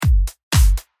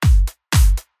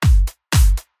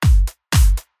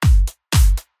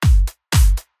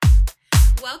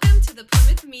the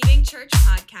Plymouth Meeting Church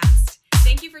podcast.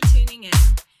 Thank you for tuning in.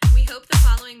 We hope the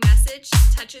following message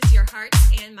touches your hearts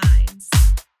and minds.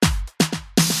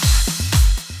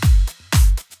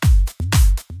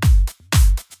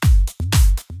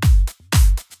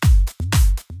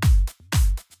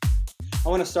 I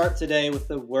want to start today with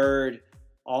the word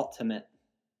ultimate.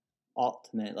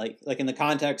 Ultimate, like in the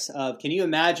context of, can you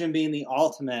imagine being the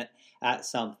ultimate at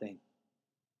something?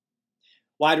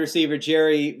 Wide receiver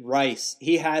Jerry Rice,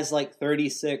 he has like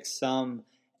 36 some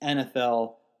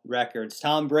NFL records.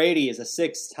 Tom Brady is a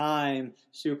 6-time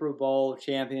Super Bowl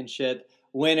championship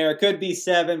winner. It could be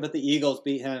 7, but the Eagles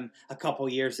beat him a couple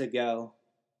years ago.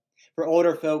 For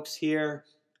older folks here,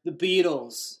 the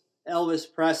Beatles, Elvis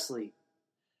Presley,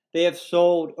 they have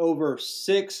sold over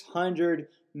 600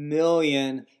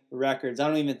 million records. I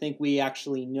don't even think we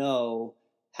actually know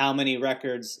how many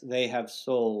records they have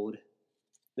sold.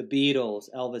 The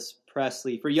Beatles, Elvis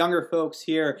Presley. For younger folks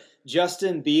here,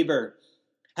 Justin Bieber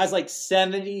has like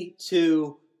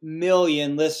 72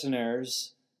 million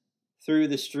listeners through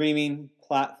the streaming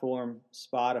platform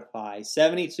Spotify.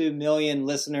 72 million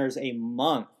listeners a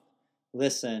month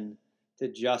listen to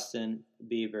Justin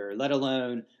Bieber, let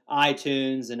alone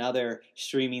iTunes and other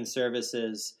streaming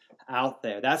services out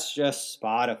there. That's just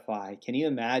Spotify. Can you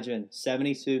imagine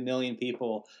 72 million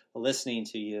people listening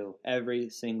to you every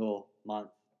single month?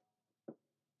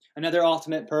 Another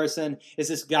ultimate person is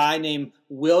this guy named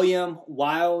William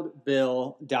Wild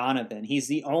Bill Donovan. He's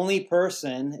the only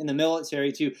person in the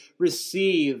military to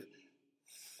receive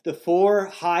the 4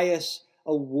 highest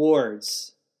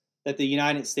awards that the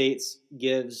United States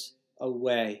gives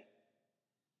away.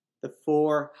 The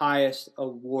 4 highest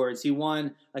awards. He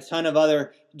won a ton of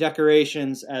other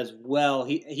decorations as well.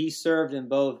 He served in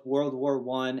both World War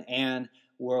I and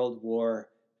World War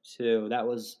II. That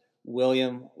was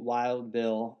William Wild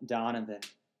Bill Donovan.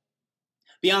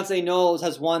 Beyonce Knowles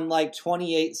has won like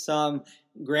 28 some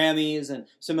Grammys, and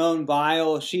Simone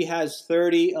Biles, she has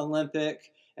 30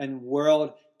 Olympic and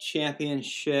World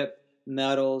Championship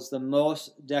medals, the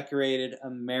most decorated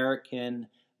American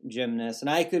gymnast. And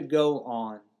I could go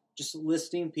on, just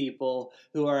listing people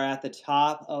who are at the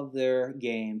top of their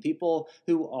game, people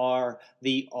who are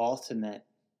the ultimate.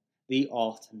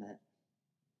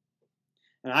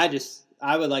 And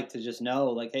I would like to just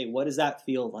know, like, hey, what does that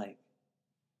feel like?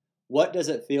 What does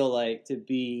it feel like to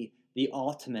be the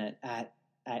ultimate at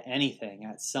anything,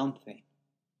 at something?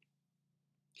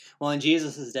 Well, in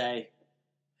Jesus' day,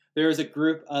 there was a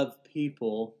group of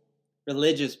people,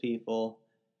 religious people,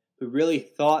 who really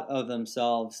thought of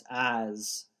themselves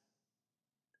as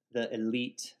the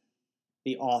elite,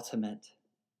 the ultimate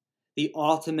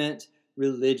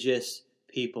religious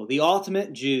people, the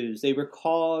ultimate Jews. They were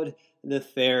called the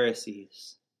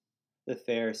Pharisees.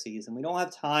 And we don't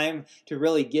have time to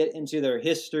really get into their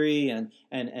history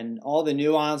and all the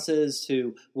nuances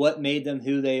to what made them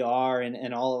who they are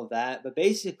and all of that. But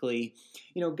basically,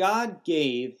 God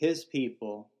gave his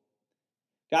people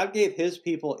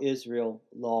Israel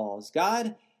laws.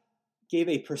 God gave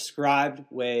a prescribed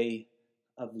way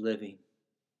of living.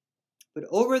 But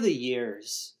over the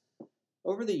years,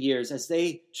 as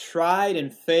they tried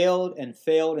and failed,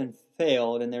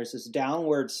 and there's this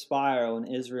downward spiral in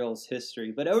Israel's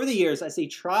history. But over the years, as they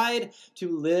tried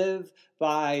to live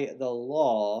by the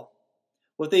law,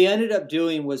 what they ended up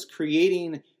doing was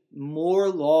creating more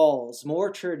laws,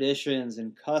 more traditions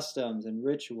and customs and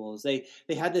rituals. They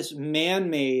had this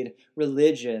man-made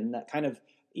religion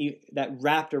that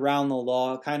wrapped around the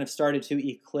law, kind of started to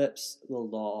eclipse the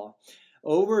law.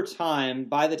 Over time,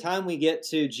 by the time we get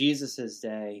to Jesus'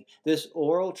 day, this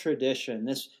oral tradition,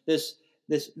 this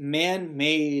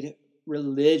man-made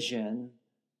religion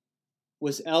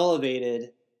was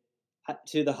elevated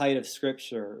to the height of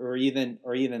Scripture, or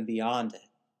even beyond it.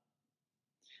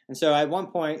 And so at one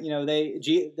point,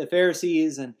 the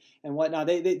Pharisees and whatnot,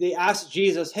 they asked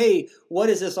Jesus, hey, what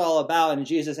is this all about? And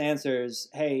Jesus answers,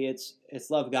 hey, it's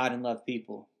love God and love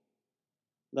people.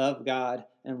 Love God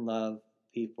and love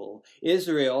people.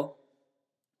 Israel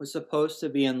was supposed to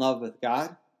be in love with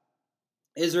God.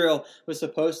 Israel was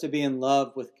supposed to be in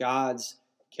love with God's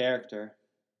character.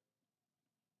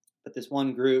 But this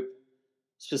one group,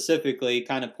 specifically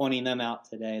kind of pointing them out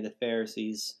today, the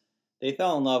Pharisees, they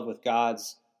fell in love with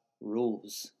God's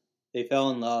rules. They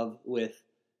fell in love with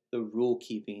the rule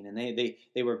keeping, and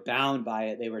they were bound by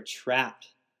it. They were trapped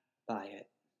by it.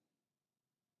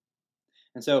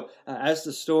 And so as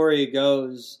the story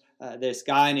goes, this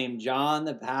guy named John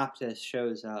the Baptist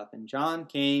shows up, and John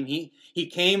came. He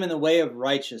came in the way of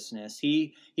righteousness.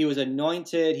 He was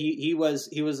anointed. He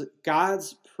was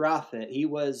God's prophet. He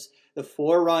was the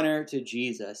forerunner to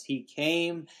Jesus. He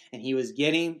came and he was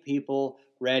getting people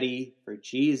ready for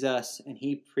Jesus, and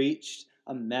he preached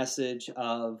a message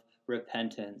of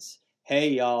repentance. Hey,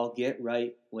 y'all, get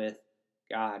right with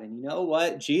God. And you know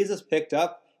what? Jesus picked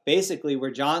up basically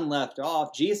where John left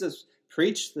off. Jesus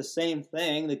preached the same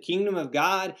thing. The kingdom of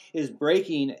God is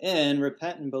breaking in.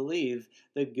 Repent and believe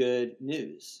the good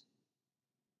news.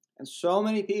 And so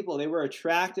many people, they were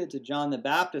attracted to John the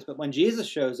Baptist, but when Jesus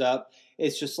shows up,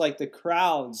 it's just like the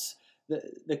crowds,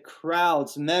 the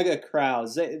crowds, mega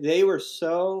crowds. They were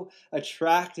so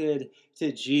attracted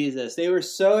to Jesus. They were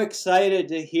so excited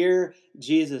to hear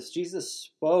Jesus. Jesus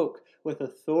spoke with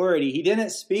authority. He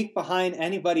didn't speak behind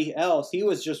anybody else. He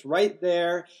was just right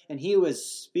there, and he was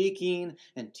speaking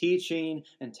and teaching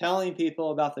and telling people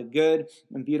about the good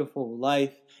and beautiful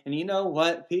life. And you know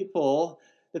what?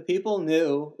 The people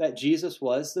knew that Jesus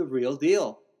was the real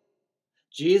deal.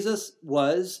 Jesus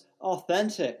was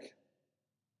authentic.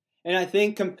 And I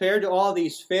think compared to all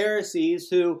these Pharisees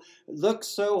who look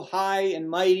so high and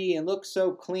mighty and look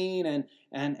so clean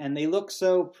and they look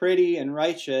so pretty and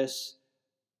righteous,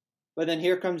 but then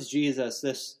here comes Jesus,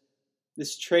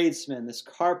 this tradesman, this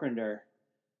carpenter,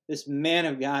 this man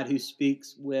of God who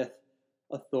speaks with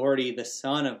authority, the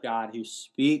Son of God who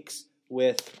speaks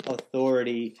with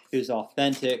authority, who's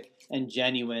authentic and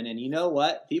genuine. And you know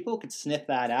what? People could sniff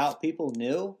that out. People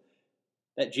knew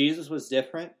that Jesus was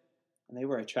different, and they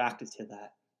were attracted to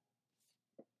that.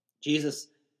 Jesus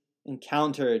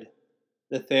encountered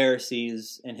the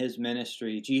Pharisees in his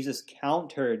ministry. Jesus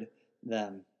countered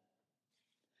them.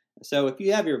 So if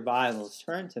you have your Bibles,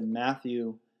 turn to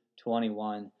Matthew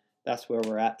 21. That's where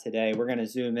we're at today. We're going to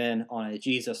zoom in on a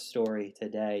Jesus story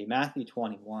today. Matthew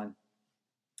 21,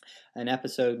 an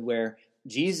episode where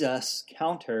Jesus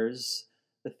counters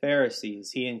the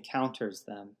Pharisees. He encounters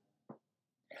them.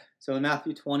 So in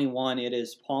Matthew 21, it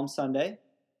is Palm Sunday.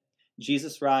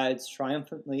 Jesus rides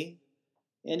triumphantly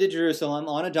into Jerusalem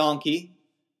on a donkey.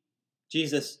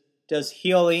 Jesus does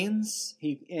healings.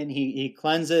 He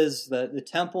cleanses the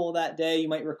temple that day. You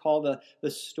might recall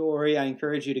the story. I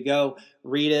encourage you to go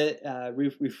read it,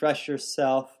 refresh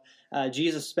yourself.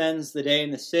 Jesus spends the day in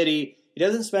the city. He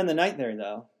doesn't spend the night there,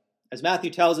 though. As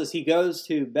Matthew tells us, he goes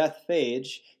to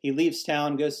Bethphage. He leaves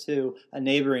town, goes to a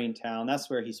neighboring town. That's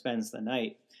where he spends the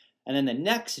night. And then the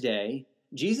next day,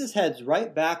 Jesus heads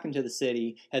right back into the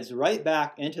city, heads right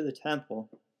back into the temple.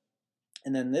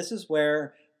 And then this is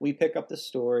where we pick up the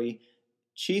story.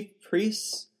 Chief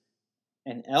priests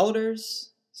and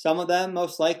elders, some of them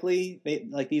most likely,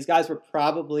 these guys were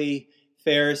probably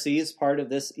Pharisees, part of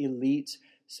this elite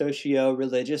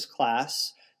socio-religious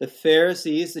class. The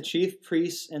Pharisees, the chief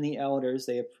priests, and the elders,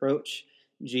 they approach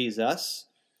Jesus,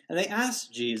 and they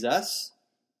ask Jesus,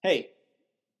 hey,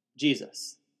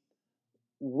 Jesus,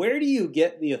 where do you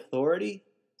get the authority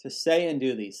to say and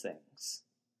do these things?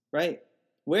 Right?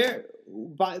 Where,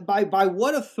 by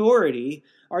what authority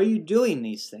are you doing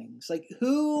these things? Like,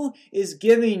 who is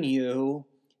giving you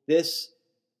this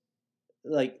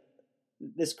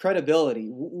credibility?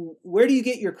 Where do you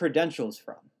get your credentials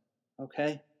from?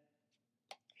 Okay?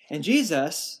 And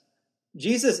Jesus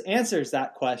answers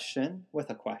that question with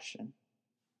a question.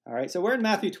 All right, so we're in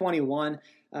Matthew 21.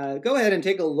 Go ahead and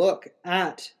take a look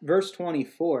at verse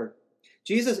 24.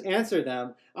 Jesus answered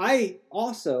them, I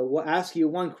also will ask you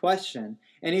one question,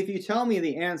 and if you tell me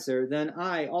the answer, then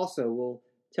I also will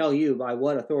tell you by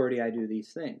what authority I do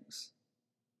these things.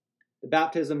 The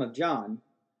baptism of John,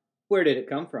 where did it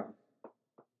come from?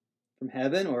 From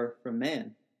heaven or from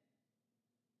man?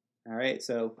 All right,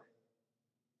 so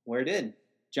where did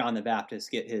John the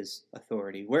Baptist get his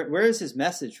authority? Where is his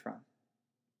message from?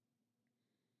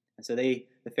 And so the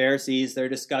Pharisees, they're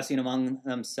discussing among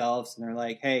themselves, and they're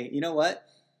like, hey, you know what?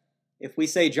 If we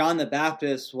say John the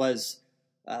Baptist was,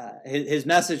 his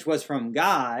message was from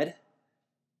God,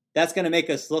 that's going to make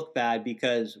us look bad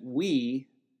because we,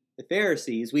 the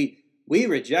Pharisees, we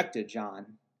rejected John.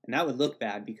 And that would look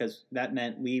bad because that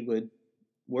meant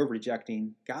we're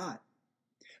rejecting God.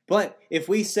 But if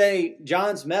we say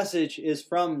John's message is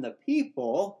from the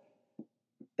people,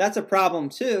 that's a problem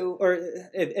too. Or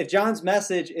if John's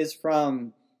message is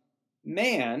from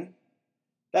man,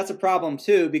 that's a problem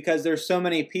too, because there's so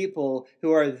many people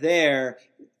who are there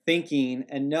thinking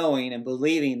and knowing and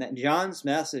believing that John's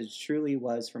message truly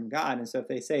was from God. And so if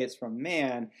they say it's from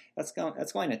man, that's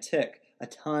going to tick a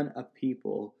ton of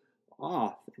people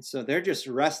off. And so they're just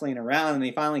wrestling around, and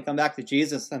they finally come back to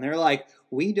Jesus, and they're like,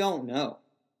 we don't know.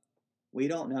 We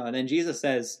don't know. And then Jesus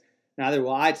says, neither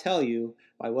will I tell you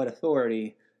by what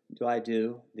authority do I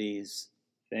do these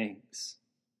things.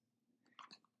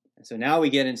 And so now we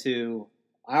get into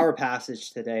our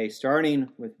passage today, starting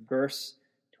with verse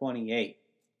 28.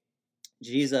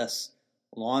 Jesus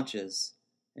launches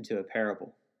into a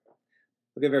parable.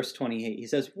 Look at verse 28. He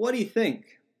says, "What do you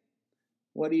think?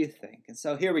 What do you think?" And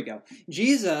so here we go.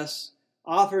 Jesus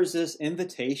offers this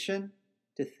invitation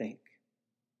to think.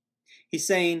 He's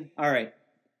saying, all right,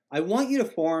 I want you to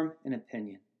form an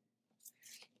opinion.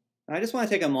 And I just want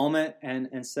to take a moment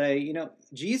and say,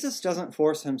 Jesus doesn't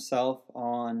force himself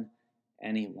on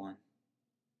anyone.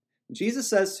 Jesus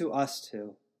says to us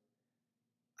too,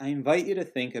 I invite you to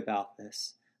think about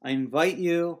this. I invite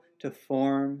you to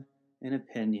form an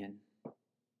opinion.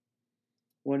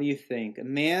 What do you think? A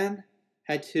man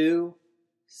had two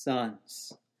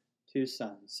sons. Two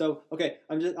sons. So, okay,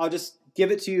 I'll just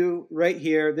give it to you right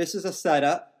here. This is a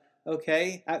setup,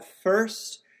 okay? At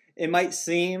first, it might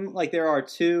seem like there are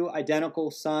two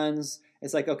identical sons.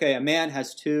 It's like, okay, a man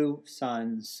has two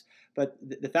sons. But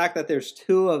the fact that there's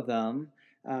two of them,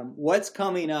 what's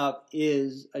coming up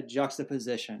is a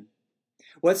juxtaposition.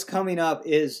 What's coming up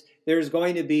is there's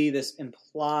going to be this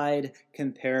implied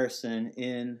comparison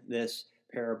in this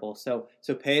parable. So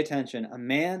pay attention. A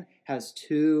man has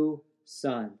two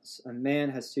sons. A man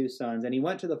has two sons. And he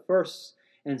went to the first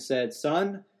and said,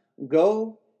 "Son,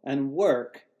 go and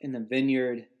work in the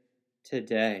vineyard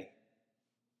today."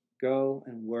 Go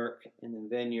and work in the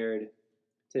vineyard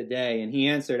today. And he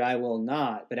answered, "I will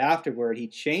not." But afterward he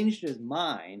changed his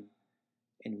mind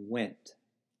and went.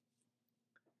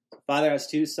 Father has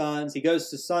two sons. He goes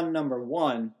to son number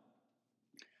one.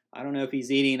 I don't know if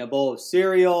he's eating a bowl of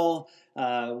cereal,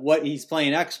 what he's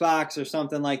playing Xbox or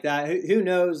something like that. Who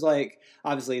knows? Like,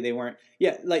 obviously they weren't.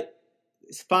 Yeah, like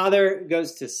his father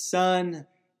goes to son.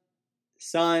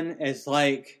 Son is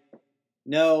like,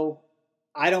 "No,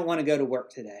 I don't want to go to work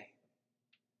today."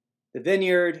 The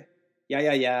vineyard,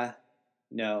 yeah.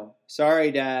 No,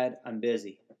 sorry, Dad, I'm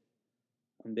busy.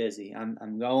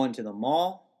 I'm going to the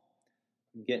mall.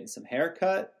 I'm getting some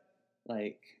haircut.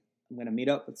 Like, I'm going to meet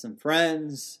up with some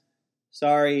friends.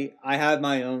 Sorry, I have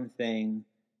my own thing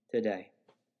today.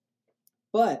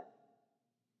 But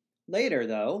later,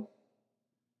 though,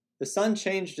 the son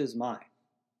changed his mind.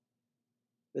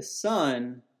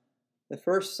 The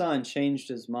first son changed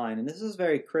his mind. And this is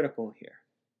very critical here.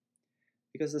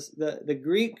 Because the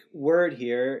Greek word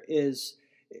here it's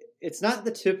not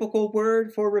the typical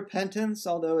word for repentance,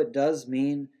 although it does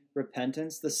mean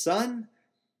repentance. The son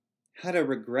had a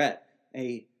regret,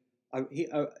 a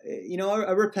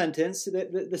repentance.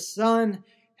 The son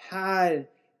had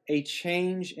a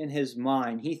change in his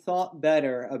mind. He thought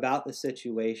better about the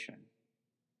situation.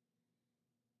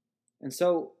 And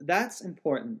so that's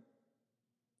important.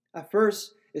 At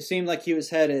first, it seemed like he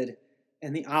was headed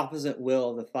in the opposite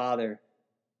will of the father.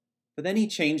 But then he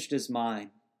changed his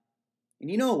mind.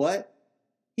 And you know what?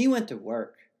 He went to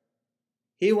work.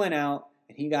 He went out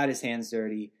and he got his hands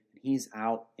dirty. And he's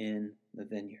out in the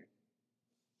vineyard.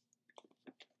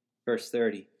 Verse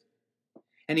 30.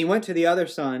 And he went to the other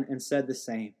son and said the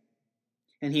same.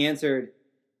 And he answered,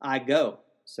 "I go,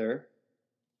 sir,"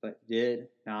 but did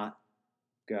not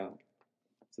go.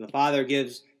 So the father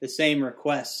gives the same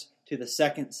request to the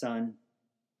second son.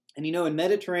 And in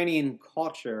Mediterranean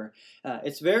culture,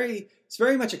 it's very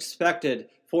much expected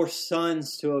for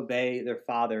sons to obey their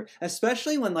father,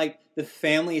 especially when the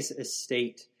family's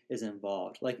estate is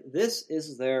involved. This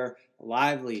is their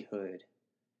livelihood.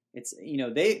 It's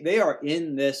they are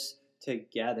in this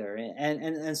together,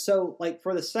 and so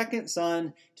for the second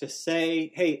son to say,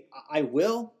 "Hey, I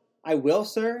will,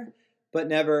 sir," but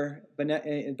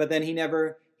then he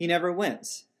never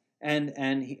went, and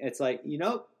it's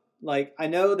I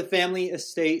know the family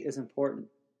estate is important,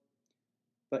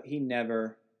 but he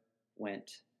never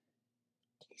went.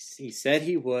 He said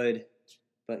he would,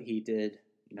 but he did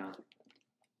not.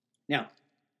 Now,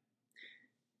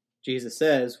 Jesus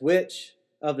says, which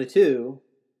of the two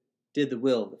did the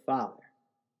will of the Father?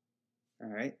 All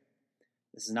right.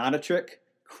 This is not a trick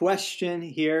question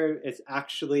here. It's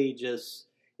actually it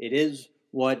is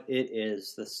what it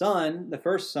is. The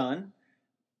first son,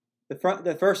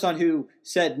 the first son who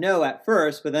said no at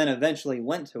first, but then eventually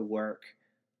went to work,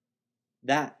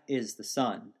 that is the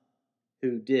son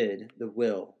who did the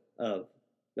will of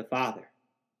the Father.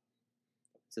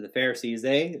 So the Pharisees,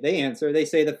 they answer, they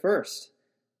say the first.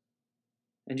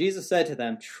 And Jesus said to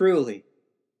them, "Truly,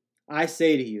 I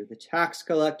say to you, the tax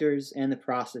collectors and the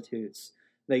prostitutes,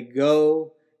 they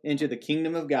go into the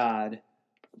kingdom of God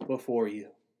before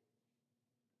you."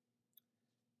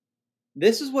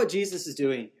 This is what Jesus is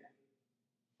doing here.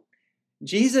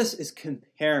 Jesus is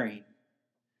comparing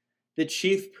the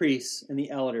chief priests and the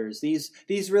elders,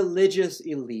 these religious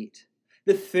elite.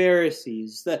 The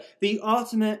Pharisees, the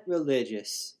ultimate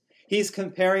religious. He's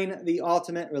comparing the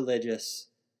ultimate religious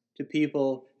to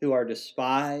people who are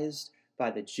despised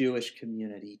by the Jewish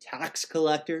community, tax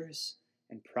collectors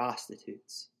and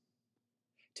prostitutes.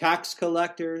 Tax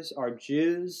collectors are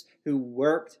Jews who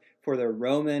worked for the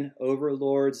Roman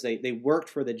overlords. They worked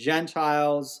for the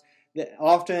Gentiles.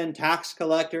 Often tax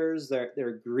collectors,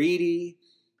 they're greedy.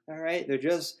 All right,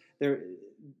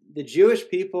 the Jewish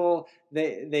people,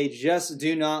 they just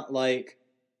do not like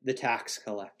the tax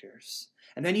collectors.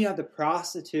 And then you have the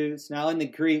prostitutes. Now in the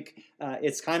Greek,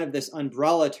 it's kind of this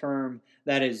umbrella term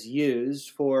that is used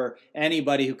for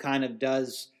anybody who kind of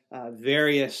does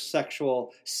various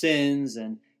sexual sins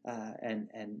and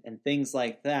things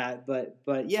like that.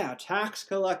 But yeah, tax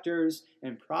collectors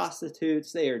and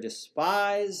prostitutes, they are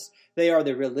despised. They are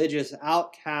the religious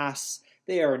outcasts.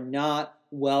 They are not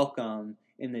welcome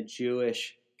in the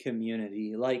Jewish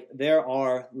community. Like, there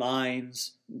are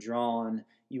lines drawn.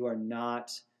 You are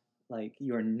not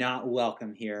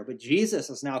welcome here. But Jesus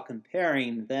is now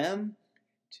comparing them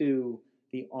to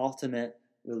the ultimate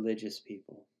religious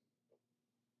people.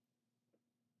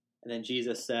 And then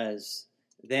Jesus says,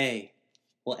 they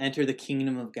will enter the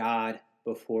kingdom of God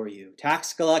before you.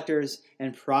 Tax collectors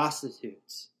and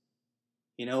prostitutes.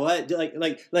 You know what?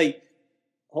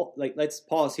 Let's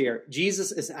pause here.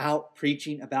 Jesus is out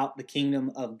preaching about the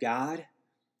kingdom of God,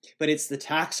 but it's the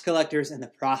tax collectors and the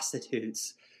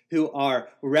prostitutes who are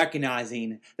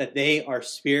recognizing that they are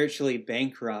spiritually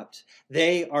bankrupt.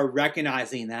 They are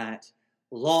recognizing that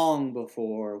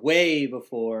way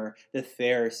before the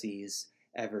Pharisees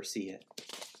ever see it.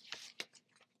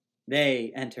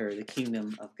 They enter the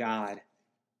kingdom of God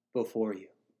before you.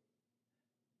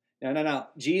 No.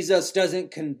 Jesus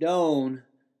doesn't condone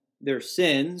their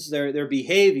sins, their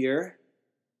behavior.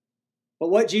 But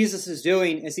what Jesus is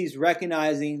doing is he's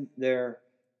recognizing their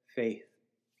faith.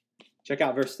 Check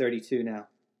out verse 32 now.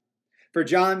 For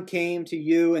John came to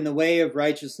you in the way of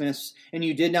righteousness, and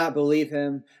you did not believe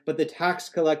him, but the tax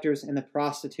collectors and the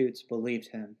prostitutes believed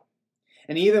him.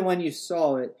 And even when you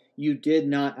saw it, you did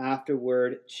not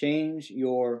afterward change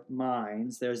your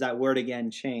minds. There's that word again,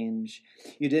 change.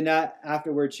 You did not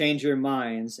afterward change your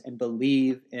minds and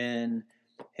believe in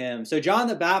him. So John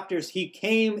the Baptist, he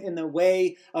came in the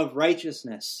way of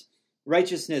righteousness.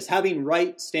 Righteousness, having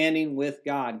right standing with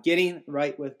God, getting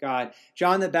right with God.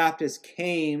 John the Baptist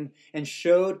came and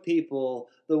showed people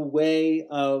the way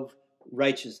of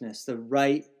righteousness, the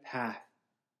right path.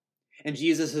 And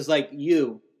Jesus is like,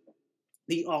 you,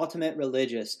 the ultimate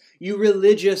religious, you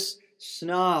religious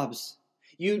snobs,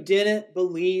 you didn't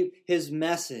believe his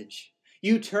message.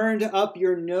 You turned up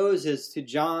your noses to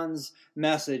John's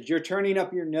message. You're turning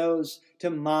up your nose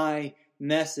to my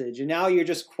message. And now you're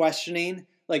just questioning,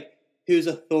 like, whose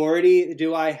authority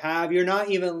do I have? You're not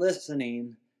even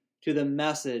listening to the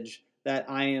message that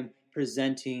I am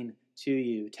presenting to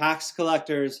you. Tax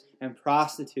collectors and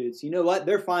prostitutes, you know what?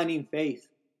 They're finding faith.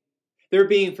 They're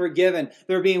being forgiven.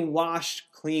 They're being washed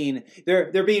clean.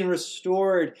 They're being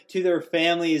restored to their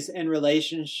families and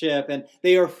relationship, and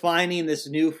they are finding this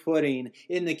new footing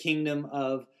in the kingdom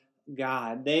of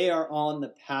God. They are on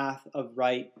the path of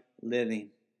right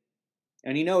living.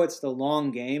 And you know it's the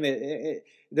long game.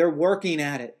 They're working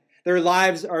at it. Their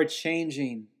lives are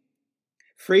changing.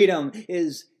 Freedom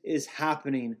is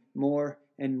happening more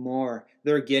and more.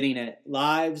 They're getting it.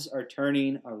 Lives are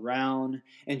turning around.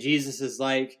 And Jesus is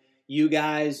like, you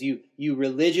guys, you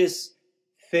religious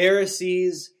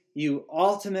Pharisees, you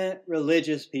ultimate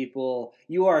religious people,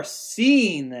 you are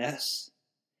seeing this.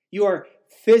 You are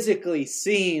physically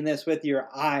seeing this with your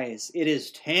eyes. It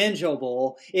is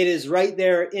tangible. It is right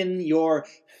there in your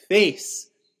face.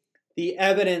 The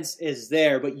evidence is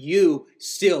there, but you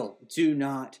still do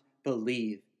not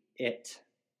believe it.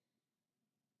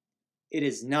 It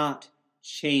is not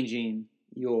changing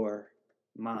your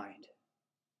mind.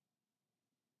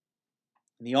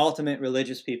 And the ultimate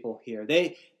religious people here,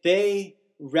 they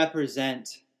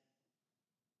represent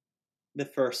the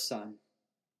first son.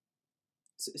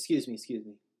 Excuse me.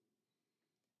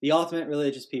 The ultimate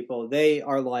religious people, they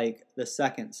are like the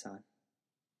second son.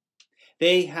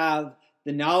 They have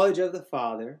the knowledge of the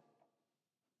Father.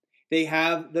 They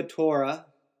have the Torah.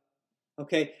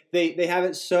 Okay, they have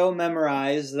it so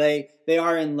memorized. They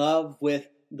are in love with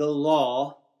the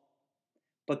law,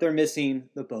 but they're missing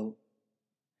the boat.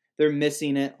 They're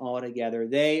missing it altogether.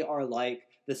 They are like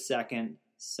the second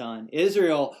son.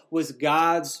 Israel was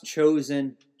God's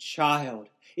chosen child.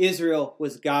 Israel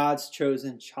was God's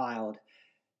chosen child.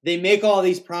 They make all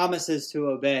these promises to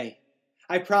obey.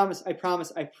 I promise,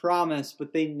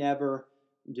 but they never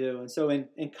do. And so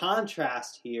in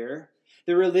contrast here,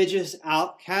 the religious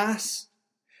outcasts,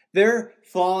 They're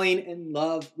falling in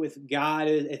love with God.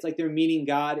 It's like they're meeting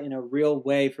God in a real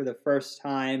way for the first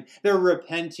time. They're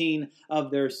repenting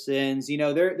of their sins.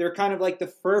 They're kind of like the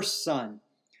first son,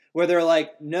 where they're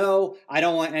like, no, I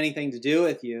don't want anything to do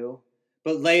with you.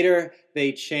 But later,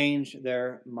 they change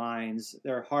their minds.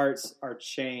 Their hearts are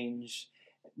changed.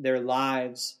 Their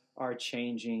lives are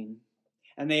changing.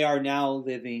 And they are now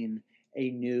living a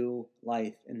new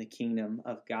life in the kingdom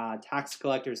of God. Tax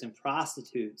collectors and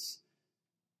prostitutes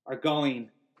are going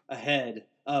ahead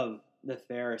of the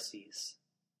Pharisees.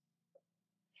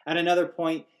 At another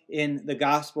point in the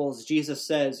Gospels, Jesus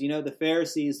says, the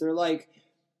Pharisees, they're like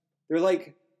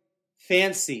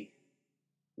fancy,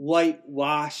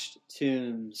 whitewashed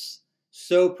tombs.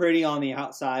 So pretty on the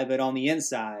outside, but on the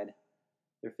inside,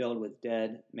 they're filled with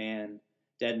dead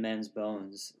men's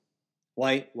bones.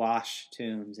 Whitewashed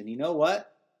tombs. And you know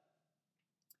what?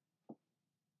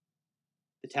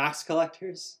 The tax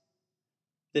collectors,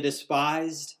 the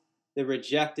despised, the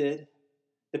rejected,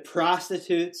 the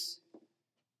prostitutes,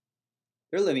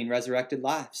 they're living resurrected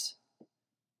lives.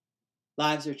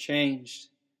 Lives are changed.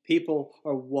 People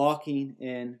are walking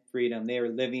in freedom. They are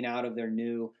living out of their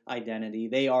new identity.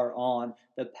 They are on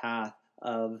the path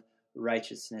of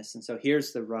righteousness. And so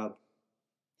here's the rub.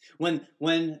 When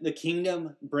the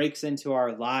kingdom breaks into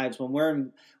our lives,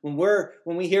 when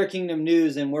we hear kingdom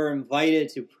news and we're invited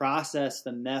to process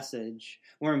the message,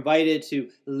 we're invited to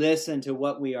listen to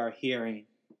what we are hearing.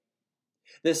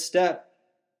 The step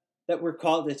that we're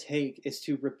called to take is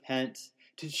to repent,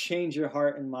 to change your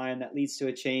heart and mind. That leads to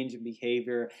a change in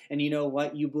behavior. And you know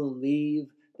what? You believe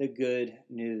the good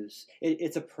news.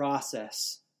 It's a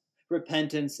process.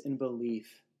 Repentance and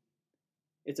belief.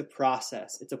 It's a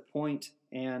process. It's a point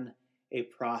and a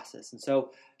process. And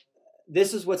so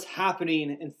this is what's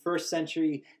happening in first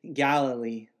century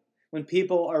Galilee. When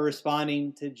people are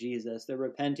responding to Jesus, they're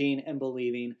repenting and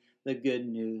believing the good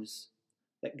news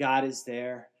that God is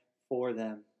there for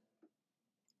them,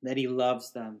 that he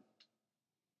loves them.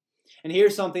 And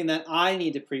here's something that I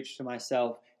need to preach to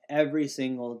myself every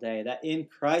single day, that in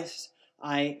Christ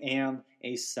I am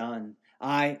a son.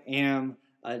 I am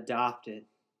adopted.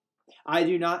 I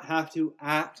do not have to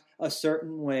act a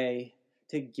certain way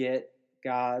to get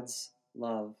God's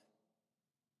love.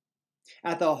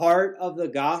 At the heart of the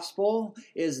gospel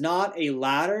is not a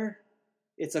ladder,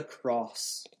 it's a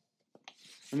cross.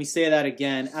 Let me say that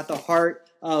again. At the heart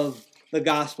of the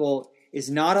gospel is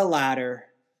not a ladder,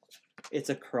 it's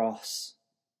a cross.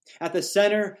 At the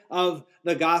center of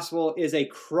the gospel is a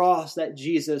cross that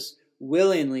Jesus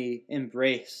willingly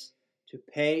embraced to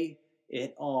pay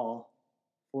it all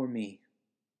for me,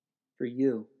 for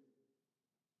you.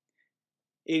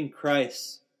 In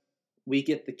Christ, we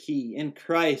get the key. In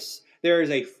Christ, there is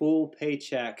a full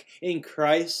paycheck. In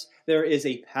Christ, there is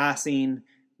a passing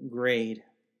grade.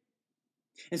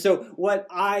 And so what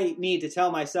I need to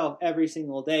tell myself every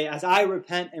single day as I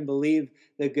repent and believe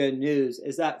the good news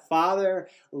is that Father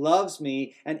loves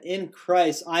me, and in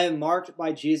Christ I am marked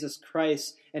by Jesus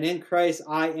Christ, and in Christ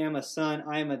I am a son,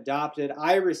 I am adopted,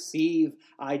 I receive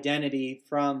identity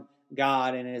from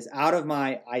God, and it is out of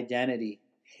my identity.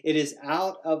 It is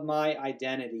out of my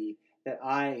identity that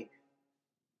I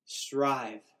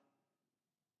strive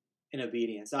in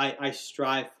obedience. I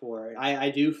strive for it.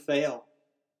 I do fail.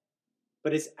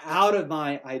 But it's out of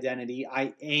my identity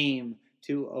I aim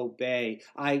to obey.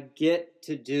 I get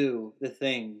to do the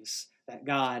things that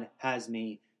God has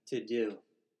me to do.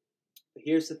 But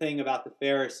here's the thing about the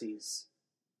Pharisees.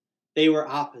 They were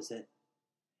opposite.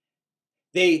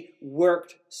 They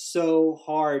worked so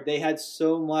hard. They had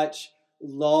so much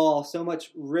law, so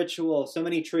much ritual, so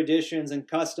many traditions and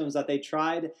customs that they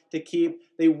tried to keep.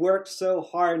 They worked so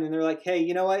hard, and they're like, hey,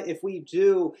 you know what? If we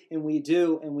do and we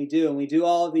do and we do and we do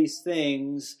all of these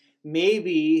things,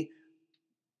 maybe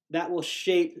that will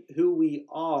shape who we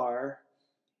are.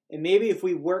 And maybe if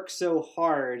we work so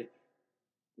hard,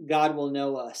 God will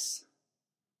know us.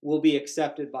 We'll be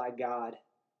accepted by God.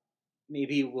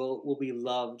 Maybe we'll be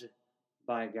loved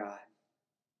by God.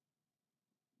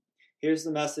 Here's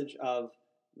the message of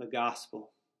the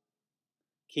gospel.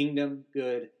 Kingdom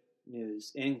good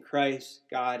news. In Christ,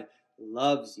 God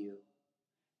loves you.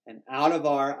 And out of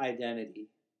our identity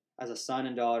as a son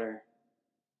and daughter,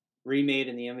 remade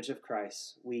in the image of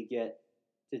Christ, we get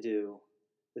to do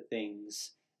the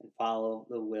things and follow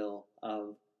the will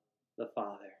of the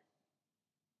Father.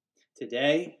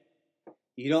 Today,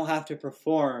 you don't have to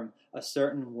perform a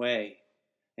certain way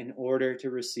in order to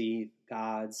receive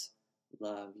God's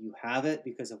love. You have it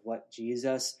because of what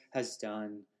Jesus has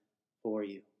done for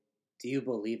you. Do you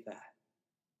believe that?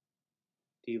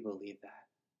 Do you believe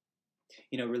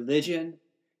that? Religion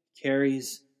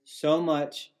carries so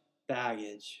much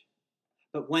baggage.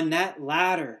 But when that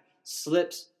ladder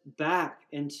slips back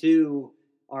into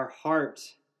our heart,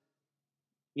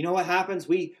 you know what happens?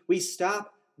 We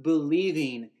stop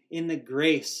believing in the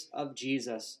grace of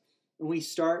Jesus. And we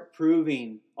start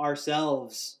proving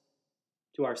ourselves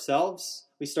to ourselves.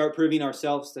 We start proving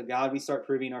ourselves to God. We start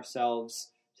proving ourselves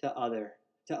to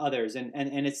others.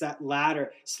 And it's that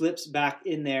ladder slips back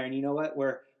in there. And you know what?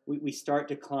 We start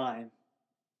to climb.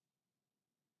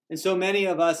 And so many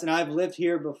of us, and I've lived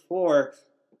here before,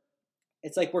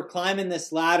 it's like we're climbing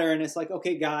this ladder and it's like,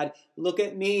 okay, God, look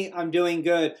at me. I'm doing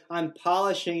good. I'm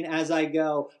polishing as I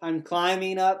go. I'm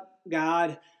climbing up,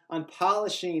 God. I'm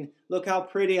polishing. Look how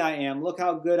pretty I am. Look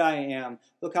how good I am.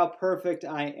 Look how perfect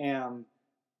I am.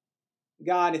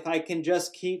 God, if I can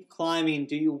just keep climbing,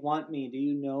 do you want me? Do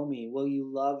you know me? Will you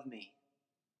love me?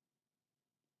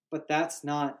 But that's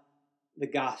not the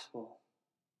gospel.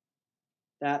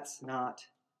 That's not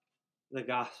the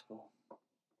gospel.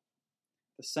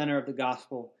 The center of the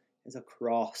gospel is a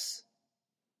cross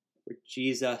where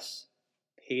Jesus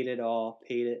paid it all,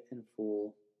 paid it in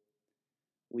full.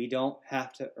 We don't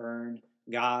have to earn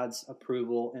God's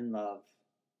approval and love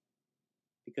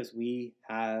because we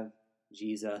have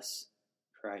Jesus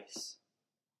Christ.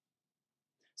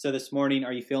 So this morning,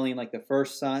 are you feeling like the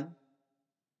first son?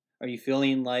 Are you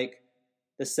feeling like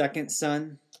the second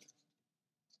son?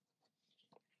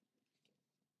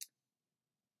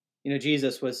 You know,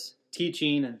 Jesus was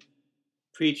teaching and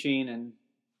preaching, and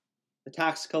the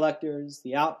tax collectors,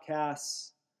 the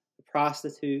outcasts, the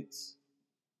prostitutes,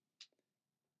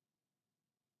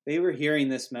 they were hearing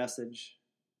this message.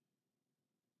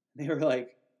 They were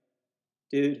like,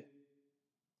 dude,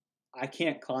 I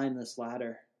can't climb this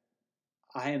ladder.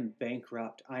 I am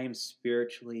bankrupt. I am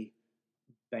spiritually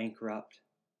bankrupt.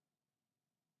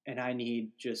 And I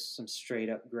need just some straight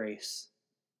up grace.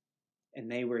 And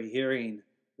they were hearing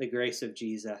the grace of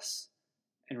Jesus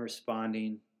and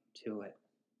responding to it.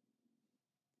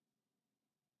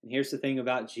 And here's the thing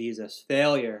about Jesus.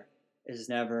 Failure is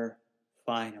never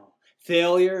final.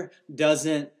 Failure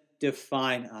doesn't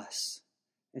define us.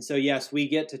 And so, yes, we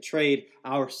get to trade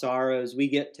our sorrows. We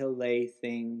get to lay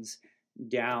things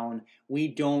down. We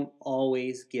don't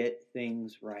always get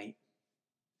things right.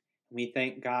 We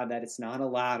thank God that it's not a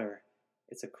ladder.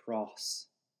 It's a cross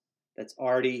that's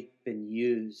already been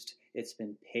used. It's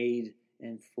been paid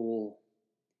in full.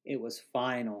 It was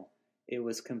final. It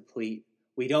was complete.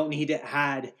 We don't need to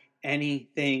add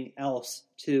anything else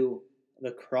to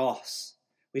the cross.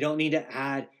 We don't need to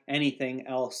add anything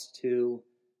else to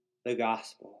the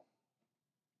gospel.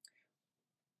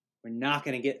 We're not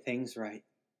going to get things right.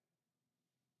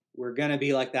 We're going to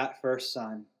be like that first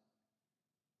son,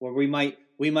 where we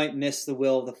might miss the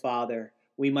will of the Father.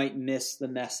 We might miss the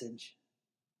message.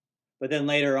 But then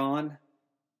later on,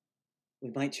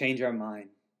 we might change our mind.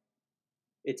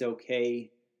 It's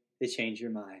okay to change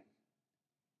your mind.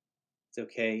 It's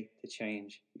okay to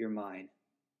change your mind.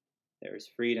 There is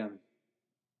freedom.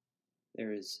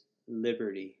 There is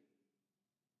liberty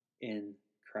in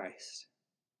Christ.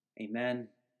 Amen.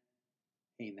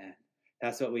 Amen.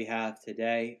 That's what we have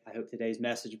today. I hope today's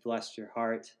message blessed your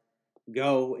heart.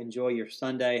 Go enjoy your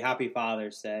Sunday. Happy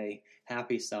Father's Day.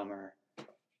 Happy summer.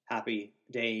 Happy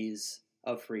days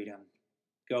of freedom.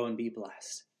 Go and be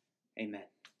blessed. Amen.